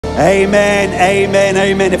Amen, amen,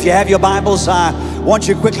 amen. If you have your Bibles, I want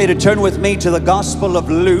you quickly to turn with me to the Gospel of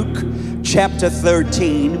Luke, chapter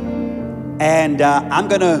 13. And I'm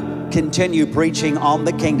going to continue preaching on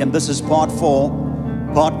the kingdom. This is part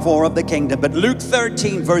four of the kingdom. But Luke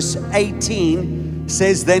 13, verse 18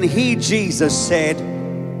 says, "Then he, Jesus, said,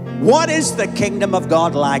 what is the kingdom of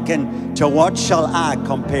God like, and to what shall I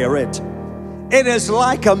compare it? It is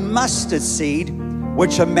like a mustard seed,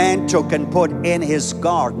 which a man took and put in his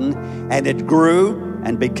garden, and it grew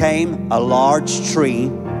and became a large tree,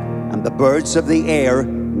 and the birds of the air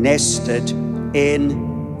nested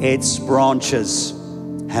in its branches."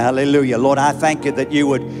 Hallelujah. Lord, I thank you that you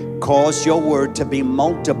would cause your word to be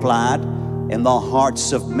multiplied in the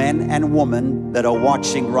hearts of men and women that are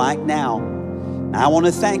watching right now. I want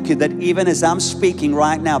to thank you that even as I'm speaking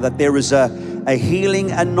right now, that there is a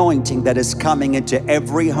healing anointing that is coming into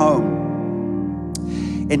every home,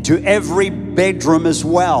 into every bedroom as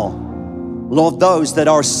well. Lord, those that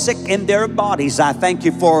are sick in their bodies, I thank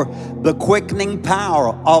you for the quickening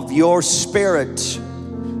power of your Spirit.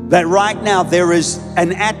 That right now there is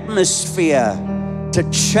an atmosphere to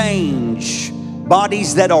change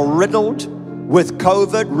bodies that are riddled with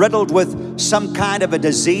COVID, riddled with some kind of a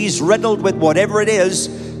disease, riddled with whatever it is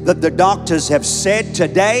that the doctors have said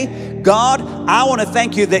today. God, I want to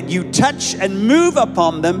thank you that you touch and move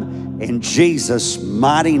upon them in Jesus'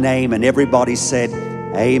 mighty name. And everybody said,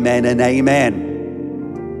 amen and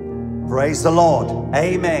amen. Praise the Lord.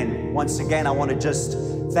 Amen. Once again, I want to just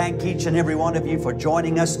thank each and every one of you for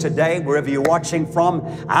joining us today, wherever you're watching from.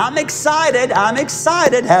 I'm excited.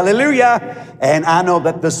 Hallelujah. And I know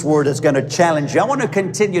that this word is going to challenge you. I want to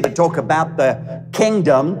continue to talk about the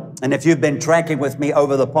kingdom. And if you've been tracking with me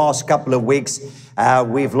over the past couple of weeks,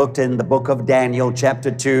 we've looked in the book of Daniel, chapter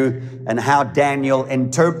 2, and how Daniel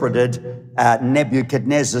interpreted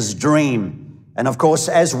Nebuchadnezzar's dream. And of course,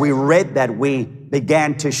 as we read that, we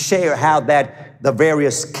began to share how that the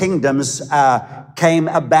various kingdoms came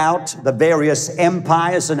about, the various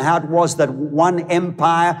empires, and how it was that one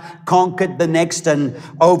empire conquered the next and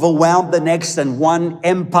overwhelmed the next, and one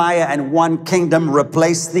empire and one kingdom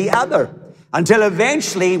replaced the other. Until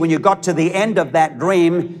eventually, when you got to the end of that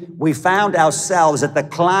dream, we found ourselves at the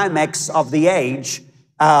climax of the age,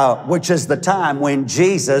 which is the time when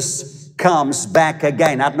Jesus comes back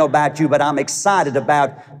again. I don't know about you, but I'm excited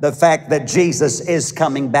about the fact that Jesus is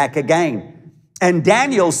coming back again. And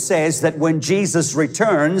Daniel says that when Jesus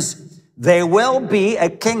returns, there will be a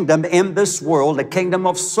kingdom in this world, a kingdom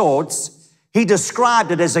of sorts. He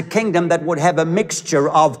described it as a kingdom that would have a mixture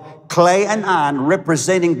of clay and iron,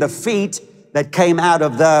 representing the feet that came out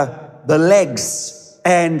of the legs.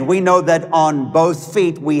 And we know that on both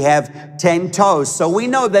feet we have 10 toes. So we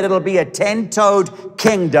know that it'll be a 10-toed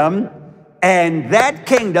kingdom. And that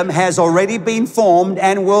kingdom has already been formed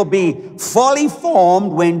and will be fully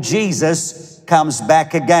formed when Jesus comes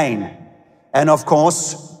back again. And of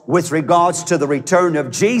course, with regards to the return of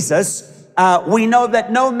Jesus, we know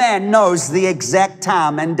that no man knows the exact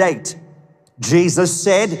time and date. Jesus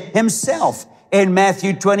said himself in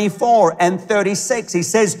Matthew 24 and 36, he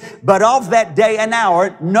says, "But of that day and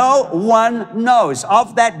hour, no one knows."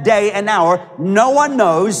 Of that day and hour, no one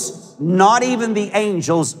knows, not even the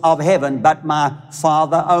angels of heaven, but my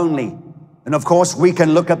Father only. And of course, we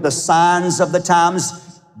can look at the signs of the times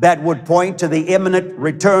that would point to the imminent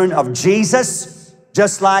return of Jesus.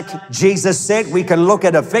 Just like Jesus said, we can look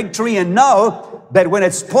at a fig tree and know that when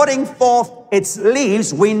it's putting forth its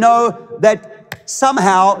leaves, we know that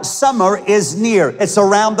somehow summer is near. It's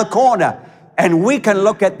around the corner. And we can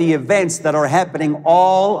look at the events that are happening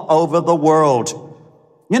all over the world.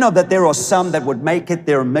 You know that there are some that would make it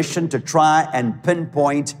their mission to try and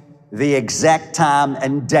pinpoint the exact time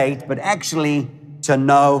and date, but actually to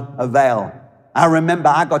no avail. I remember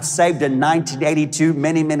I got saved in 1982,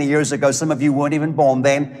 many, many years ago. Some of you weren't even born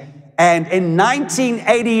then. And in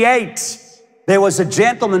 1988, there was a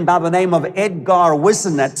gentleman by the name of Edgar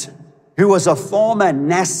Whisenant, who was a former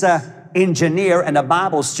NASA engineer and a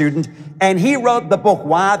Bible student. And he wrote the book,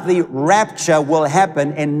 Why the Rapture Will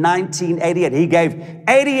Happen, in 1988. He gave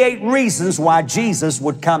 88 reasons why Jesus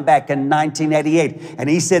would come back in 1988. And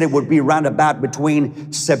he said it would be round about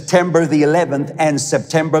between September the 11th and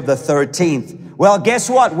September the 13th. Well, guess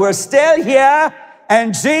what? We're still here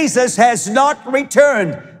and Jesus has not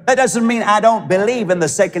returned. That doesn't mean I don't believe in the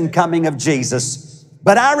second coming of Jesus.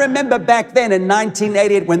 But I remember back then in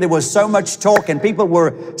 1988 when there was so much talk and people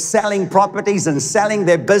were selling properties and selling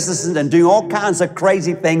their businesses and doing all kinds of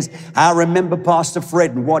crazy things. I remember Pastor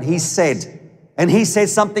Fred and what he said. And he said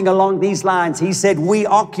something along these lines. He said, we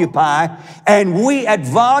occupy and we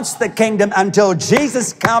advance the kingdom until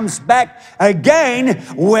Jesus comes back again,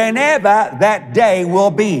 whenever that day will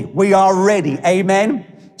be. We are ready. Amen.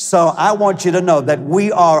 So I want you to know that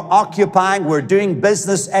we are occupying. We're doing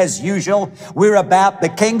business as usual. We're about the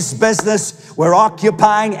King's business. We're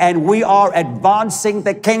occupying and we are advancing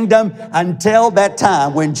the kingdom until that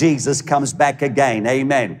time when Jesus comes back again.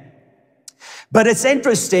 Amen. But it's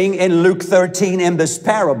interesting in Luke 13 in this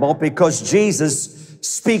parable, because Jesus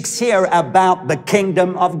speaks here about the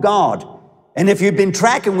kingdom of God. And if you've been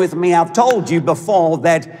tracking with me, I've told you before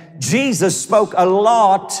that Jesus spoke a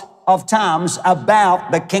lot of times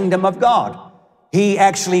about the kingdom of God. He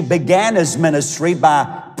actually began his ministry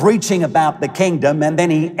by preaching about the kingdom, and then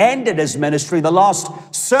he ended his ministry. The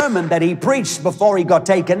last sermon that he preached before he got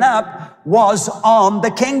taken up was on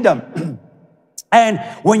the kingdom. And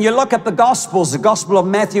when you look at the Gospels, the Gospel of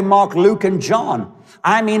Matthew, Mark, Luke, and John,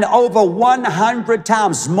 I mean, over 100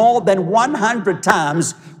 times, more than 100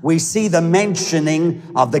 times, we see the mentioning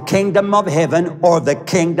of the kingdom of heaven or the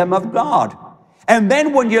kingdom of God. And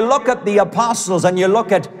then when you look at the apostles and you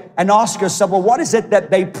look at and ask yourself, well, what is it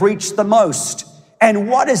that they preach the most? And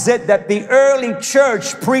what is it that the early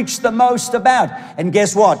church preached the most about? And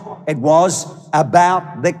guess what? It was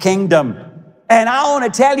about the kingdom. And I want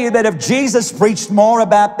to tell you that if Jesus preached more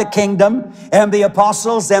about the kingdom and the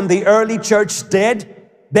apostles and the early church did,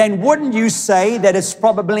 then wouldn't you say that it's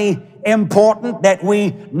probably important that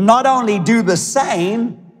we not only do the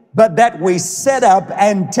same, but that we sit up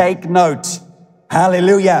and take note?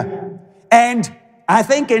 Hallelujah. And I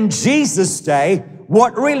think in Jesus' day,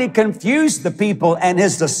 what really confused the people and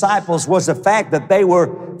his disciples was the fact that they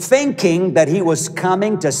were thinking that he was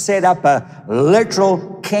coming to set up a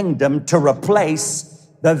literal kingdom to replace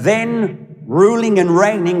the then ruling and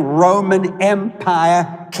reigning Roman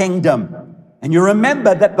Empire kingdom. And you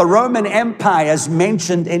remember that the Roman Empire, as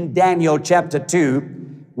mentioned in Daniel chapter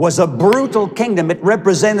 2, was a brutal kingdom. It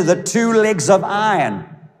represented the two legs of iron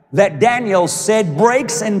that Daniel said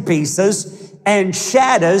breaks in pieces and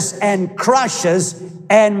shatters and crushes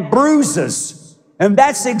and bruises. And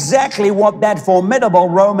that's exactly what that formidable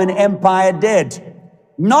Roman Empire did.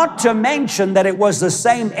 Not to mention that it was the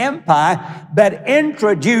same empire that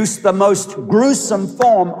introduced the most gruesome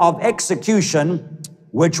form of execution,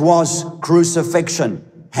 which was crucifixion,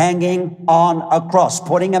 hanging on a cross,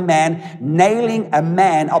 putting a man, nailing a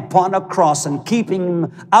man upon a cross and keeping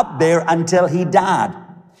him up there until he died.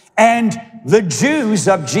 And the Jews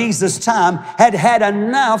of Jesus' time had had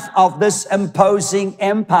enough of this imposing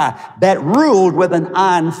empire that ruled with an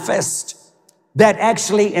iron fist, that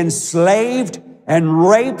actually enslaved and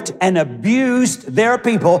raped and abused their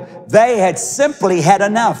people. They had simply had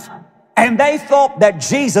enough. And they thought that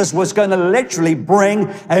Jesus was going to literally bring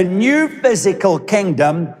a new physical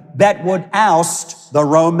kingdom that would oust the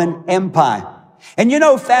Roman Empire. And you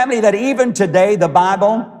know, family, that even today the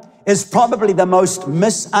Bible is probably the most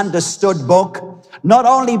misunderstood book, not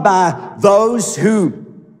only by those who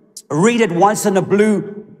read it once in a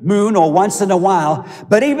blue moon or once in a while,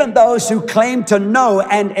 but even those who claim to know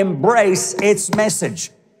and embrace its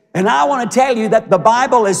message. And I want to tell you that the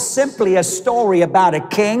Bible is simply a story about a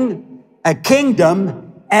king, a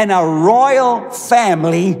kingdom, and a royal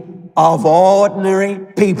family of ordinary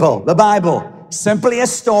people. The Bible, simply a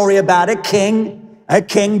story about a king, a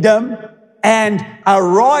kingdom, and a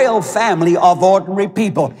royal family of ordinary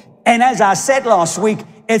people. And as I said last week,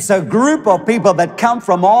 it's a group of people that come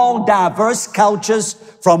from all diverse cultures,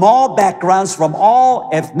 from all backgrounds, from all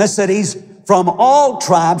ethnicities, from all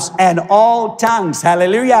tribes and all tongues.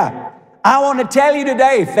 Hallelujah. I want to tell you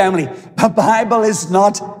today, family, the Bible is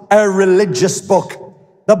not a religious book.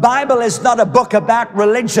 The Bible is not a book about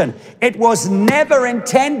religion. It was never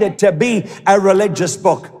intended to be a religious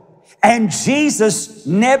book. And Jesus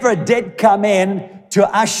never did come in to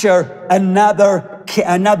usher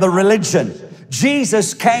another religion.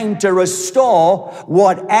 Jesus came to restore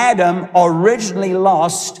what Adam originally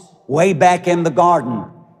lost way back in the garden.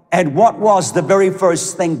 And what was the very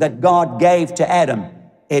first thing that God gave to Adam?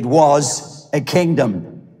 It was a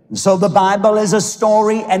kingdom. And so the Bible is a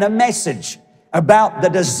story and a message about the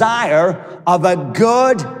desire of a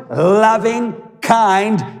good, loving,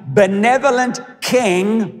 kind, benevolent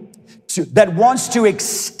king that wants to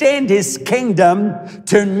extend his kingdom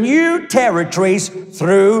to new territories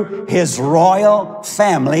through his royal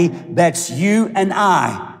family. That's you and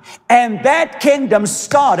I. And that kingdom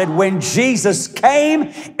started when Jesus came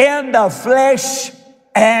in the flesh,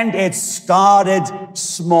 and it started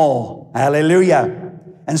small. Hallelujah.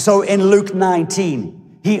 And so in Luke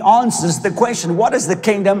 19, he answers the question, what is the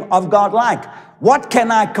kingdom of God like? What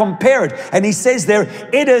can I compare it? And he says there,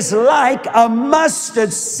 it is like a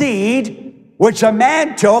mustard seed which a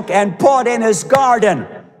man took and put in his garden.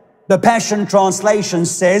 The Passion Translation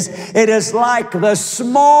says, it is like the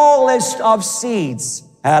smallest of seeds.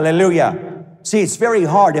 Hallelujah. See, it's very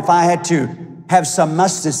hard. If I had to have some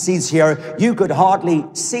mustard seeds here, you could hardly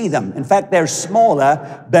see them. In fact, they're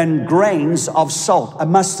smaller than grains of salt. A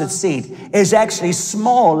mustard seed is actually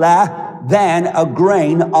smaller than a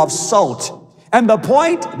grain of salt. And the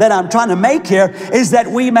point that I'm trying to make here is that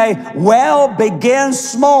we may well begin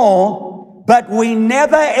small, but we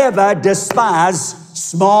never ever despise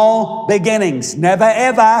small beginnings. Never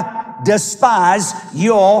ever despise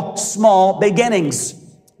your small beginnings.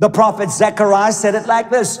 The prophet Zechariah said it like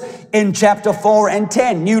this in chapter 4 and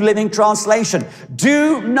 10, New Living Translation.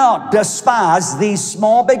 Do not despise these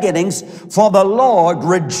small beginnings, for the Lord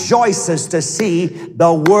rejoices to see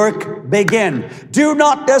the work begin. Do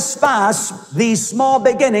not despise these small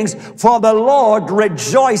beginnings, for the Lord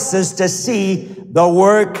rejoices to see the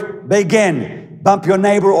work begin. Bump your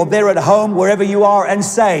neighbor or they're at home, wherever you are, and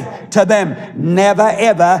say to them, never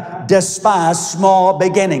ever despise small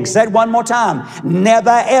beginnings. Say it one more time.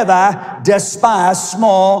 Never ever despise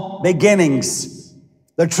small beginnings.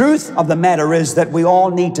 The truth of the matter is that we all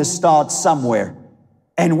need to start somewhere.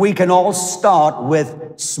 And we can all start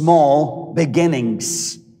with small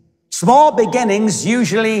beginnings. Small beginnings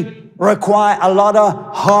usually require a lot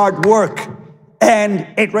of hard work. And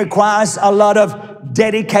it requires a lot of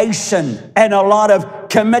dedication and a lot of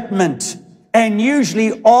commitment. And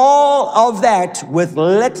usually all of that with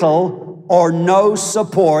little or no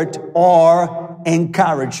support or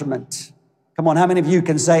encouragement. Come on, how many of you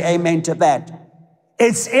can say amen to that?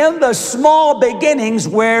 It's in the small beginnings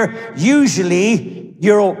where usually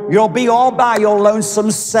you'll be all by your lonesome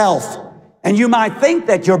self. And you might think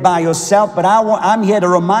that you're by yourself, but I'm here to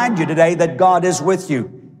remind you today that God is with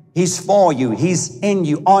you. He's for you. He's in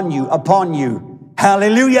you, on you, upon you.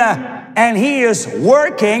 Hallelujah. And He is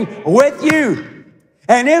working with you.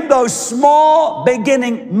 And in those small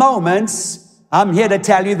beginning moments, I'm here to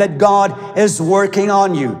tell you that God is working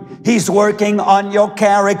on you. He's working on your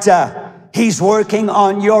character. He's working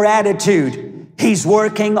on your attitude. He's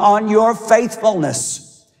working on your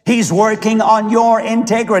faithfulness. He's working on your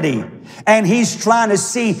integrity. And He's trying to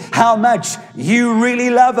see how much you really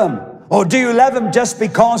love Him. Or do you love Him just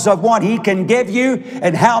because of what He can give you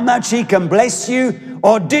and how much He can bless you?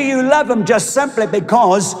 Or do you love Him just simply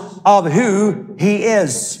because of who He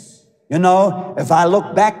is? You know, if I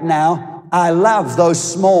look back now, I love those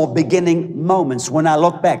small beginning moments when I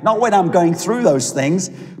look back. Not when I'm going through those things,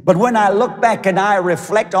 but when I look back and I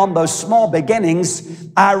reflect on those small beginnings,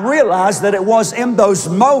 I realize that it was in those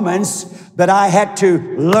moments that I had to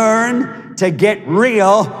learn to get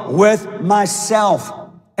real with myself.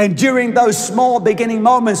 And during those small beginning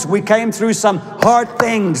moments, we came through some hard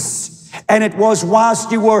things. And it was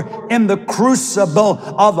whilst you were in the crucible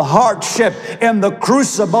of hardship, in the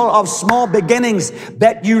crucible of small beginnings,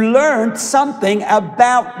 that you learned something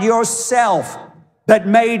about yourself that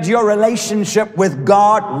made your relationship with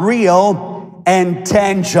God real and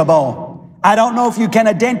tangible. I don't know if you can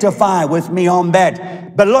identify with me on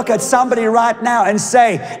that, but look at somebody right now and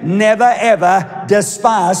say, never ever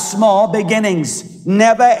despise small beginnings.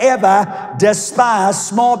 Never ever despise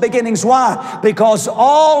small beginnings. Why? Because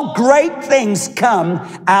all great things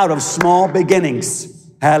come out of small beginnings.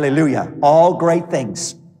 Hallelujah. All great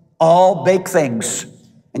things. All big things.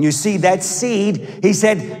 And you see that seed, He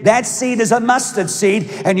said, that seed is a mustard seed,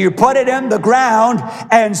 and you put it in the ground,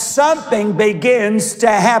 and something begins to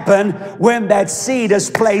happen when that seed is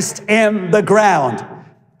placed in the ground.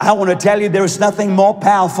 I want to tell you there's nothing more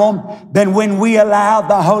powerful than when we allow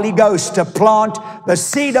the Holy Ghost to plant the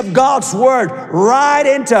seed of God's Word right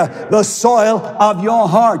into the soil of your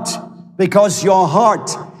heart, because your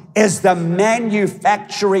heart is the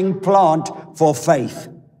manufacturing plant for faith.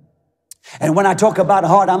 And when I talk about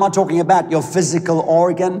heart, I'm not talking about your physical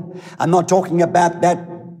organ. I'm not talking about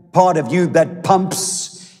that part of you that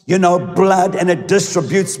pumps, you know, blood, and it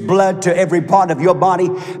distributes blood to every part of your body.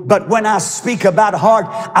 But when I speak about heart,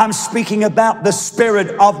 I'm speaking about the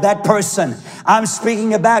spirit of that person. I'm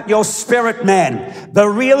speaking about your spirit man, the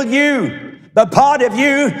real you, the part of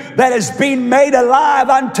you that has been made alive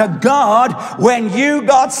unto God when you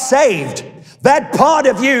got saved. That part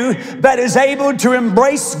of you that is able to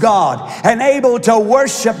embrace God and able to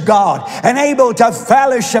worship God and able to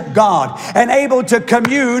fellowship God and able to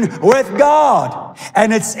commune with God.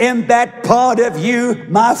 And it's in that part of you,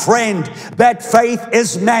 my friend, that faith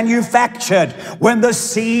is manufactured when the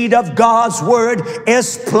seed of God's word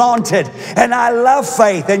is planted. And I love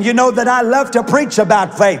faith. And you know that I love to preach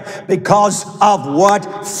about faith because of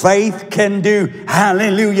what faith can do.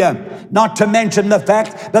 Hallelujah. Not to mention the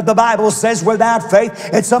fact that the Bible says without faith,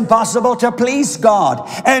 it's impossible to please God.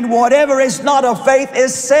 And whatever is not of faith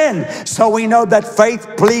is sin. So we know that faith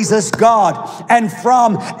pleases God. And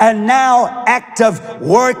from a now active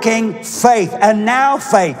working faith, and now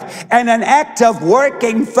faith, and an active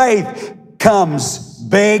working faith comes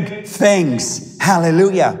big things.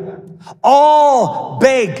 Hallelujah. All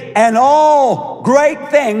big and all great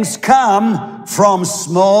things come from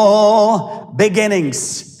small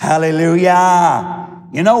beginnings. Hallelujah.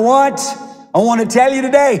 You know what? I want to tell you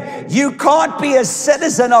today, you can't be a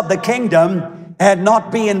citizen of the kingdom and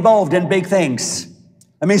not be involved in big things.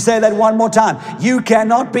 Let me say that one more time. You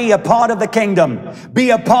cannot be a part of the kingdom, be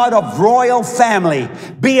a part of royal family,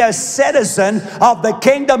 be a citizen of the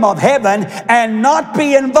kingdom of heaven and not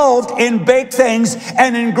be involved in big things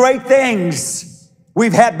and in great things.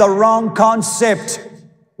 We've had the wrong concept.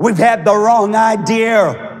 We've had the wrong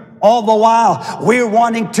idea. All the while, we're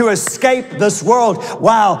wanting to escape this world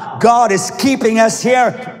while God is keeping us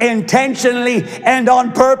here intentionally and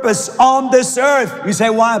on purpose on this earth. You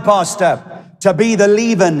say, why, Pastor? To be the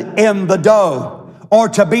leaven in the dough, or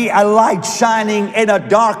to be a light shining in a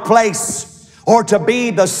dark place, or to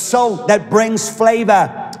be the salt that brings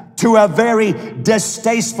flavor to a very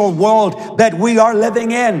distasteful world that we are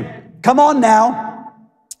living in. Come on now.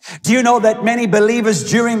 Do you know that many believers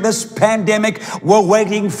during this pandemic were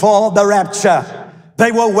waiting for the rapture?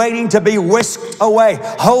 They were waiting to be whisked away,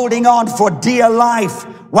 holding on for dear life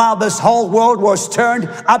while this whole world was turned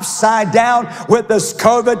upside down with this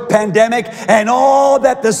COVID pandemic and all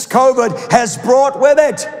that this COVID has brought with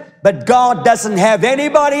it. But God doesn't have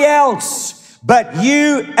anybody else but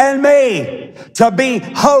you and me to be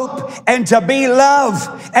hope and to be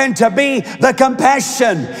love and to be the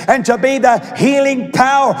compassion and to be the healing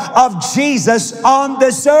power of Jesus on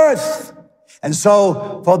this earth. And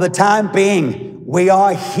so for the time being, we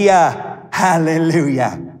are here.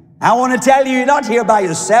 Hallelujah. I want to tell you, you're not here by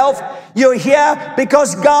yourself. You're here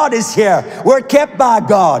because God is here. We're kept by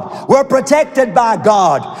God. We're protected by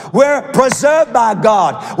God. We're preserved by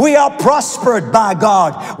God. We are prospered by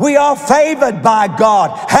God. We are favored by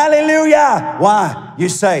God. Hallelujah. Why? You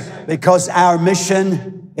say, because our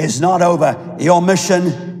mission is not over. Your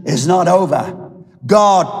mission is not over.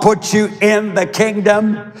 God put you in the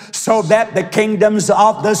kingdom so that the kingdoms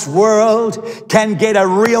of this world can get a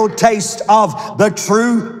real taste of the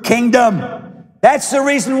true kingdom. That's the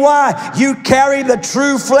reason why you carry the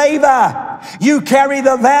true flavor. You carry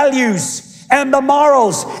the values and the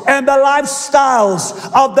morals and the lifestyles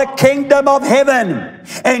of the kingdom of heaven.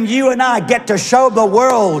 And you and I get to show the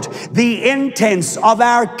world the intents of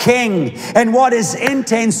our King and what his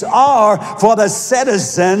intents are for the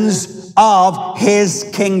citizens of his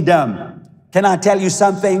kingdom. Can I tell you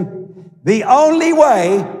something? The only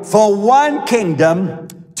way for one kingdom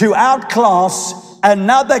to outclass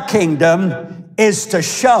another kingdom is to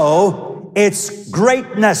show its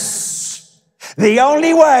greatness. The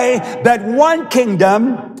only way that one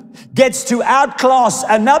kingdom gets to outclass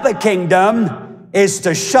another kingdom is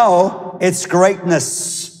to show its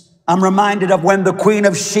greatness. I'm reminded of when the Queen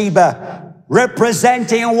of Sheba,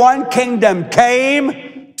 representing one kingdom,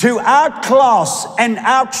 came to outclass and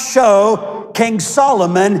outshow King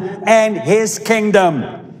Solomon and his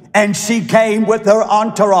kingdom. And she came with her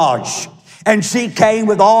entourage. And she came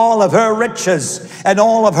with all of her riches and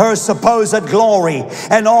all of her supposed glory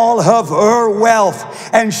and all of her wealth.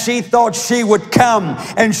 And she thought she would come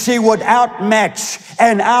and she would outmatch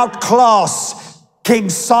and outclass King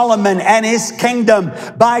Solomon and his kingdom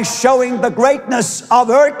by showing the greatness of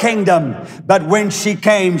her kingdom. But when she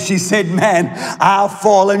came, she said, man, I've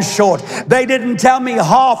fallen short. They didn't tell me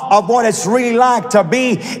half of what it's really like to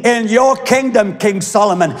be in your kingdom, King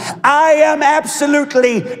Solomon. I am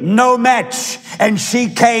absolutely no match. And she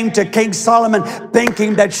came to King Solomon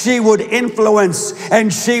thinking that she would influence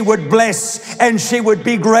and she would bless and she would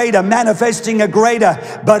be greater, manifesting a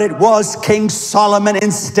greater. But it was King Solomon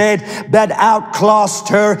instead that outclassed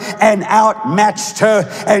her and outmatched her.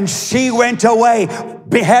 And she went away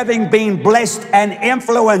having been blessed and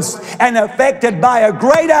influenced and affected by a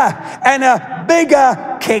greater and a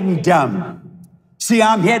bigger kingdom. See,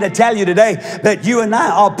 I'm here to tell you today that you and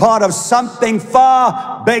I are part of something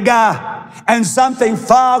far bigger. and something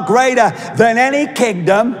far greater than any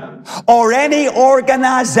kingdom or any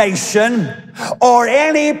organization or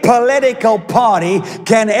any political party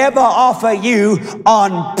can ever offer you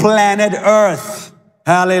on planet Earth.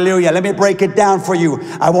 Hallelujah. Let me break it down for you.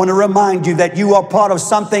 I want to remind you that you are part of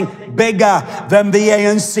something bigger than the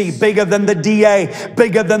ANC, bigger than the DA,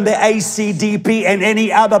 bigger than the ACDP and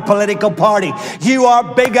any other political party. You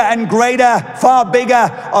are bigger and greater, far bigger,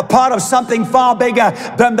 a part of something far bigger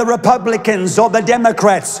than the Republicans or the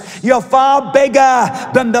Democrats. You're far bigger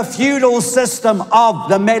than the feudal system of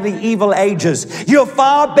the medieval ages. You're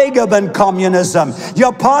far bigger than communism.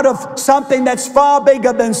 You're part of something that's far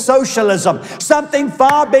bigger than socialism, something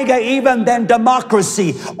far bigger even than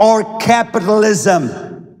democracy or capitalism.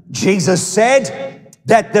 Jesus said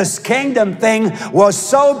that this kingdom thing was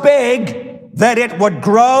so big that it would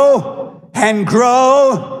grow and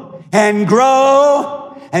grow and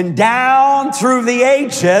grow, and down through the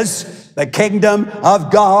ages, the kingdom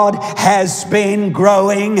of God has been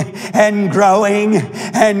growing and growing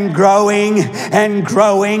and growing and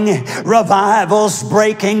growing. Revivals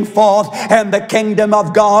breaking forth, and the kingdom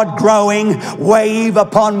of God growing, wave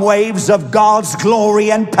upon waves of God's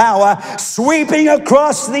glory and power sweeping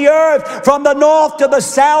across the earth from the north to the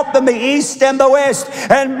south and the east and the west,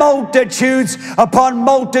 and multitudes upon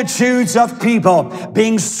multitudes of people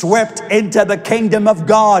being swept into the kingdom of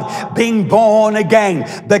God, being born again.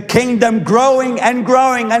 The kingdom growing and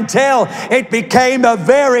growing until it became a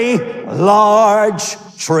very large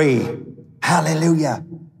tree. Hallelujah.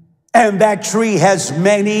 And that tree has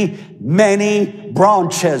many, many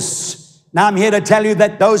branches. Now I'm here to tell you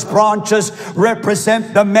that those branches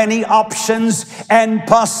represent the many options and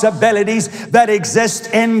possibilities that exist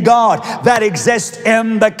in God, that exist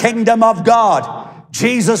in the kingdom of God.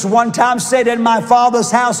 Jesus one time said, "In my Father's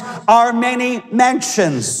house are many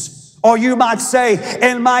mansions." Or you might say,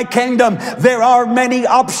 in my kingdom, there are many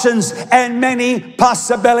options and many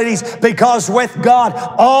possibilities, because with God,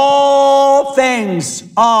 all things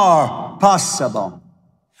are possible.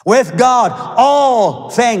 With God, all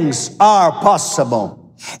things are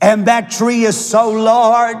possible. And that tree is so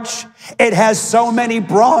large, it has so many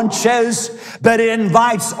branches, that it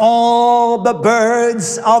invites all the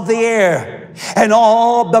birds of the air. And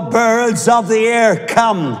all the birds of the air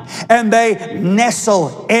come and they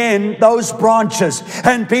nestle in those branches.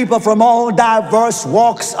 And people from all diverse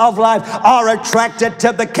walks of life are attracted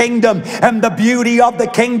to the kingdom and the beauty of the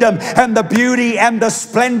kingdom and the beauty and the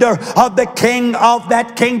splendor of the King of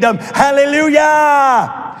that kingdom.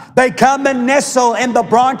 Hallelujah! They come and nestle in the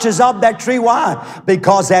branches of that tree. Why?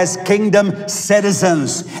 Because as kingdom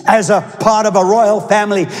citizens, as a part of a royal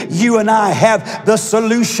family, you and I have the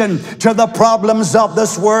solution to the problems of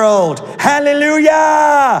this world.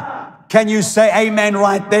 Hallelujah! Can you say amen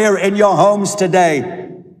right there in your homes today?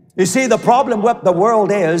 You see, the problem with the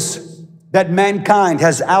world is that mankind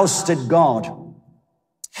has ousted God.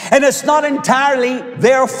 And it's not entirely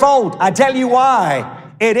their fault. I tell you why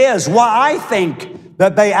it is, why I think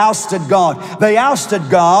that they ousted God. They ousted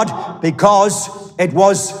God because it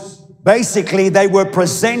was basically they were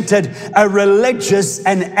presented a religious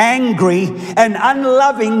and angry and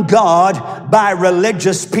unloving God by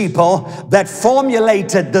religious people that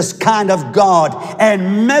formulated this kind of God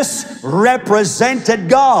and misrepresented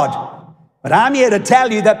God. But I'm here to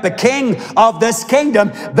tell you that the King of this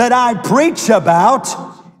kingdom that I preach about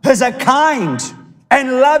is a kind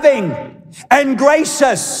and loving and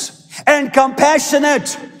gracious and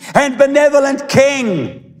compassionate and benevolent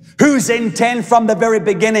King, whose intent from the very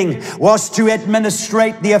beginning was to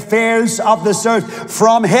administrate the affairs of this earth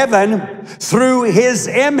from heaven through His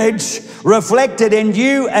image reflected in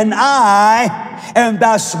you and I, and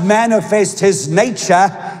thus manifest His nature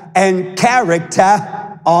and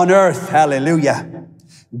character on earth. Hallelujah.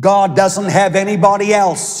 God doesn't have anybody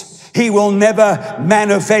else. He will never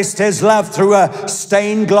manifest His love through a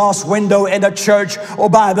stained glass window in a church, or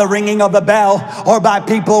by the ringing of a bell, or by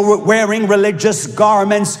people wearing religious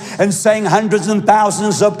garments and saying hundreds and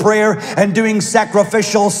thousands of prayer and doing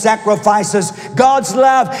sacrificial sacrifices. God's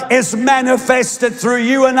love is manifested through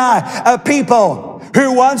you and I, a people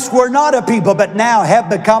who once were not a people but now have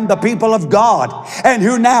become the people of God, and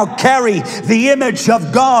who now carry the image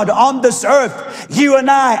of God on this earth. You and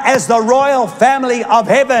I, as the royal family of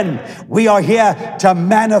heaven, we are here to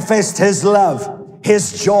manifest His love,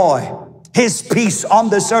 His joy, His peace on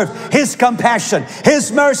this earth, His compassion,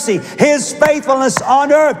 His mercy, His faithfulness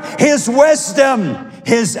on earth, His wisdom,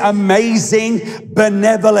 His amazing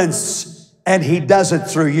benevolence. And He does it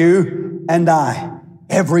through you and I.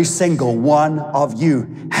 Every single one of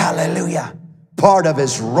you. Hallelujah. Part of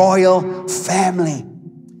His royal family.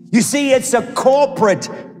 You see, it's a corporate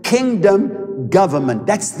kingdom government.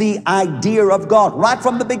 That's the idea of God. Right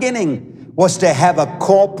from the beginning was to have a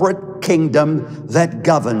corporate kingdom that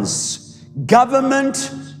governs.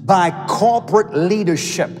 Government by corporate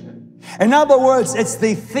leadership. In other words, it's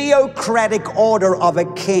the theocratic order of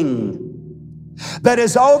a king that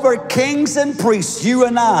is over kings and priests, you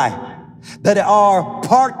and I, that are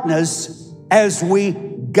partners as we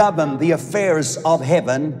govern the affairs of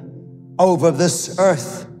heaven over this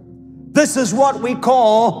earth. This is what we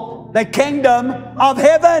call the kingdom of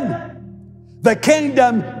heaven, the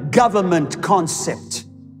kingdom government concept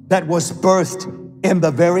that was birthed in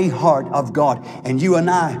the very heart of God. And you and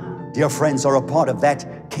I, dear friends, are a part of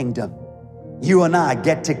that kingdom. You and I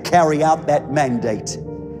get to carry out that mandate.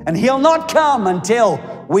 And He'll not come until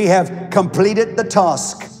we have completed the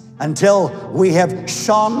task, until we have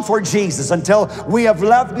shone for Jesus, until we have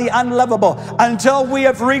loved the unlovable, until we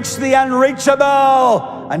have reached the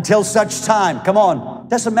unreachable, until such time. Come on,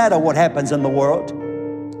 doesn't matter what happens in the world.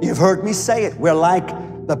 You've heard me say it. We're like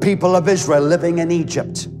the people of Israel living in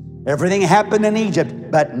Egypt. Everything happened in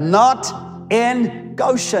Egypt, but not in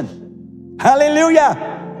Goshen.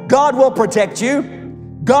 Hallelujah. God will protect you.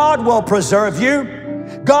 God will preserve you.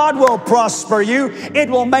 God will prosper you. It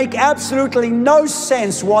will make absolutely no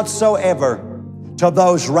sense whatsoever to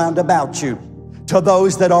those round about you, to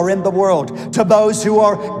those that are in the world, to those who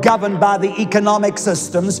are governed by the economic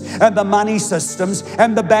systems and the money systems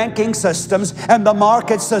and the banking systems and the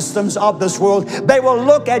market systems of this world. They will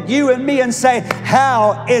look at you and me and say,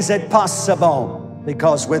 how is it possible?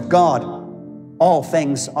 Because with God, all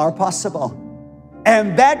things are possible.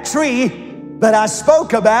 And that tree that I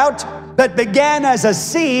spoke about, that began as a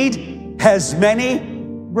seed, has many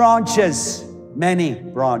branches. Many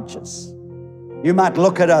branches. You might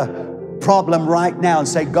look at a problem right now and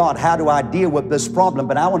say, God, how do I deal with this problem?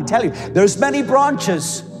 But I want to tell you, there's many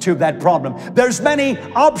branches to that problem. There's many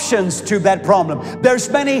options to that problem. There's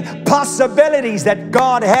many possibilities that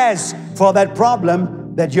God has for that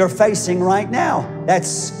problem that you're facing right now.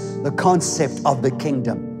 That's the concept of the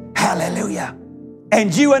kingdom. Hallelujah.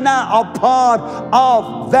 And you and I are part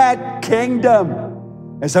of that kingdom.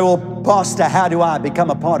 And so, well, Pastor, how do I become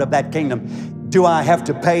a part of that kingdom? Do I have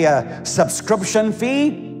to pay a subscription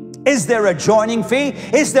fee? Is there a joining fee?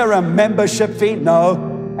 Is there a membership fee?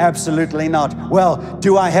 No, absolutely not. Well,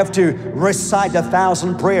 do I have to recite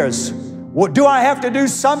 1,000 prayers? Do I have to do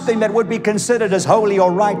something that would be considered as holy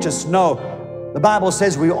or righteous? No. The Bible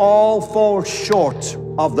says we all fall short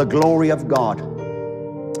of the glory of God.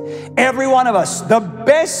 Every one of us, the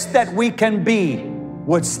best that we can be,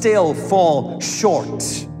 would still fall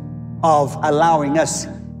short of allowing us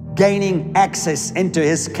gaining access into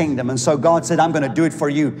His kingdom. And so God said, I'm going to do it for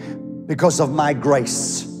you because of my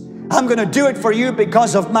grace. I'm going to do it for you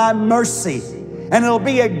because of my mercy. And it'll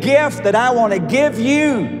be a gift that I want to give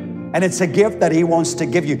you. And it's a gift that He wants to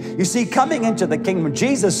give you. You see, coming into the kingdom,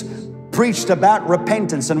 Jesus preached about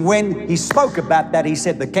repentance. And when He spoke about that, He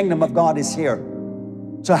said, the kingdom of God is here.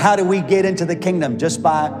 So how do we get into the kingdom? Just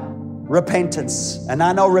by repentance. And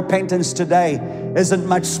I know repentance today isn't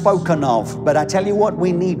much spoken of, but I tell you what,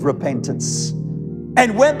 we need repentance.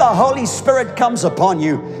 And when the Holy Spirit comes upon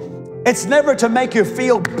you, it's never to make you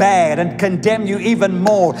feel bad and condemn you even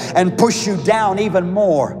more and push you down even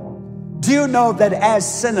more. Do you know that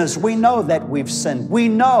as sinners, we know that we've sinned. We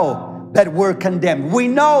know that we're condemned. We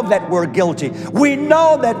know that we're guilty. We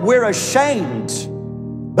know that we're ashamed.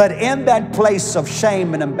 But in that place of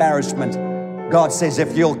shame and embarrassment, God says,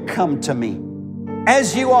 if you'll come to me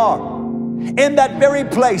as you are, in that very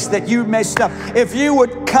place that you messed up, if you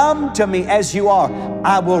would come to me as you are,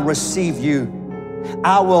 I will receive you.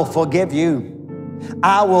 I will forgive you.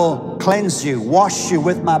 I will cleanse you, wash you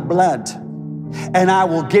with my blood, and I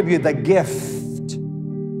will give you the gift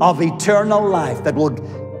of eternal life that will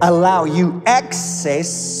allow you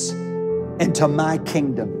access into my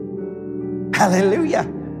kingdom. Hallelujah.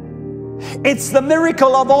 It's the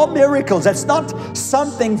miracle of all miracles. It's not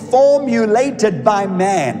something formulated by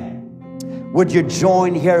man. Would you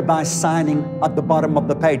join here by signing at the bottom of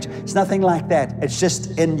the page? It's nothing like that. It's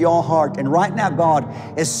just in your heart. And right now, God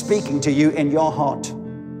is speaking to you in your heart.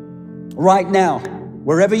 Right now,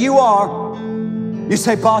 wherever you are, you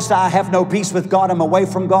say, Pastor, I have no peace with God. I'm away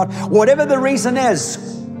from God. Whatever the reason is,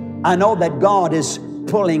 I know that God is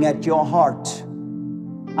pulling at your heart.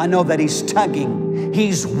 I know that He's tugging.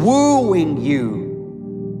 He's wooing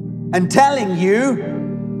you and telling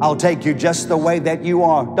you, I'll take you just the way that you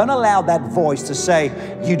are. Don't allow that voice to say,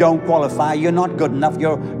 you don't qualify, you're not good enough,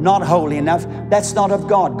 you're not holy enough. That's not of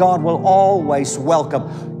God. God will always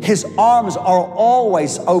welcome. His arms are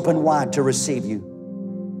always open wide to receive you.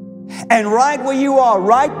 And right where you are,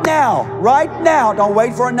 right now, don't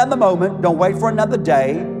wait for another moment, don't wait for another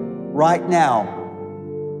day, right now,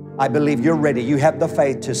 I believe you're ready. You have the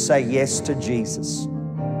faith to say yes to Jesus,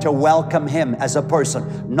 to welcome Him as a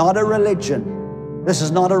person, not a religion. This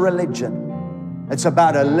is not a religion. It's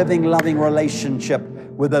about a living, loving relationship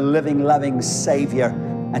with a living, loving Savior,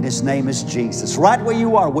 and His name is Jesus. Right where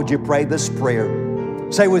you are, would you pray this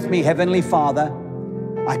prayer? Say with me, Heavenly Father,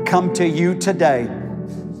 I come to you today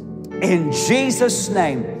in Jesus'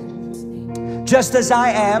 name, just as I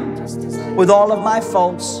am, with all of my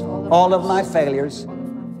faults, all of my failures,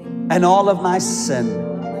 and all of my sin.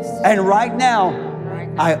 And right now,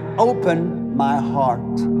 I open my heart.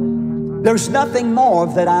 There's nothing more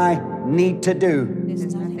that I need to do.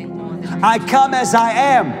 I come as I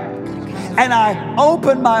am, and I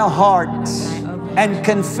open my heart and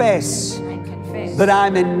confess that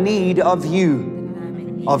I'm in need of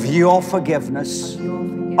you, of your forgiveness,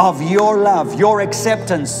 of your love, your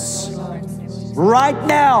acceptance. Right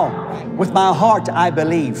now, with my heart I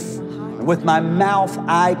believe, with my mouth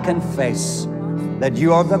I confess that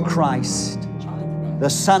you are the Christ, the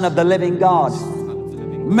Son of the living God.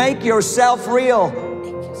 Make yourself real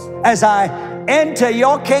as I enter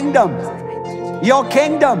your kingdom. Your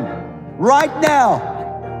kingdom. Right now,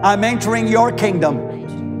 I'm entering your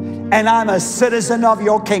kingdom, and I'm a citizen of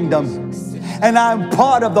your kingdom, and I'm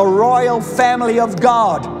part of the royal family of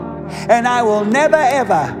God, and I will never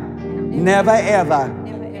ever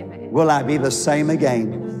will I be the same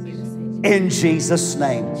again. In Jesus'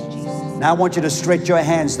 name. Now I want you to stretch your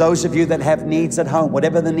hands. Those of you that have needs at home,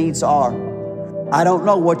 whatever the needs are, I don't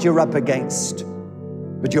know what you're up against,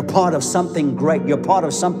 but you're part of something great. You're part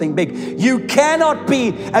of something big. You cannot be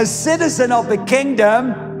a citizen of the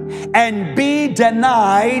kingdom and be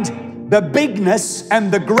denied the bigness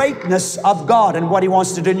and the greatness of God and what He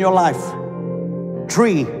wants to do in your life.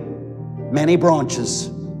 Tree, many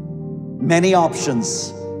branches, many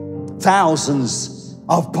options, thousands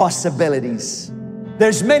of possibilities.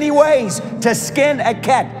 There's many ways to skin a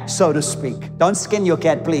cat, so to speak. Don't skin your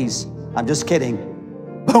cat, please. I'm just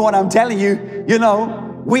kidding. But what I'm telling you, you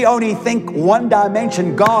know, we only think one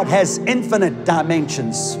dimension. God has infinite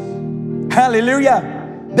dimensions. Hallelujah.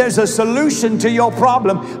 There's a solution to your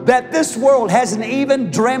problem that this world hasn't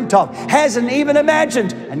even dreamt of, hasn't even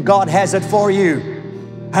imagined, and God has it for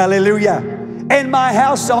you. Hallelujah. In my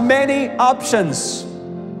house are many options.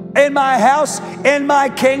 In my house, in my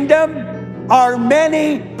kingdom, are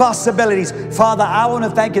many possibilities. Father, I want to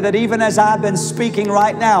thank you that even as I've been speaking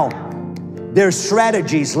right now, there's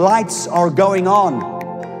strategies, lights are going on,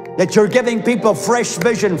 that you're giving people fresh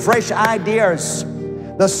vision, fresh ideas,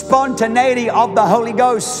 the spontaneity of the Holy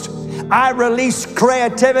Ghost. I release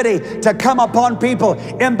creativity to come upon people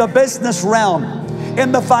in the business realm,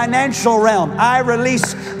 in the financial realm. I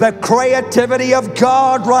release the creativity of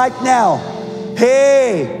God right now.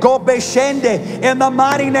 Hey, go beshende, in the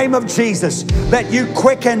mighty name of Jesus, that you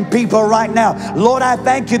quicken people right now. Lord, I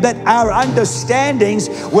thank you that our understandings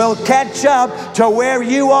will catch up to where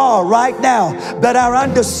you are right now, that our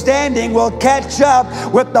understanding will catch up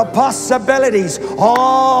with the possibilities,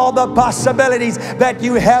 all the possibilities that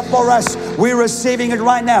you have for us. We're receiving it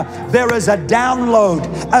right now. There is a download,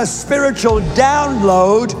 a spiritual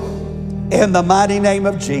download in the mighty name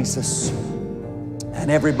of Jesus. And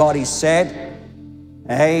everybody said,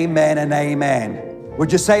 amen and amen.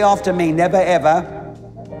 Would you say after me, never ever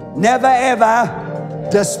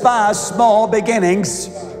despise small beginnings,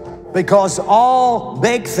 because all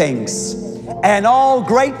big things and all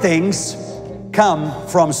great things come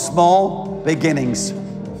from small beginnings.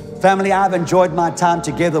 Family, I've enjoyed my time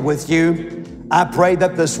together with you. I pray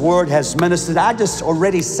that this word has ministered. I just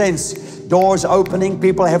already sense doors opening.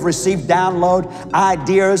 People have received download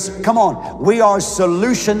ideas. Come on, we are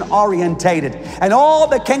solution orientated, and all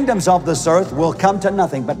the kingdoms of this earth will come to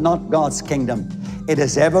nothing, but not God's kingdom. It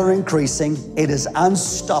is ever increasing, it is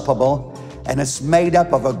unstoppable, and it's made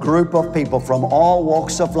up of a group of people from all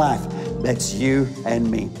walks of life. That's you and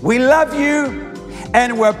me. We love you,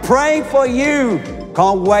 and we're praying for you.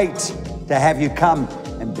 Can't wait to have you come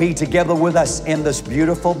and be together with us in this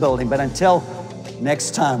beautiful building. But until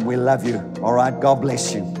next time, we love you. All right, God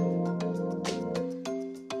bless you.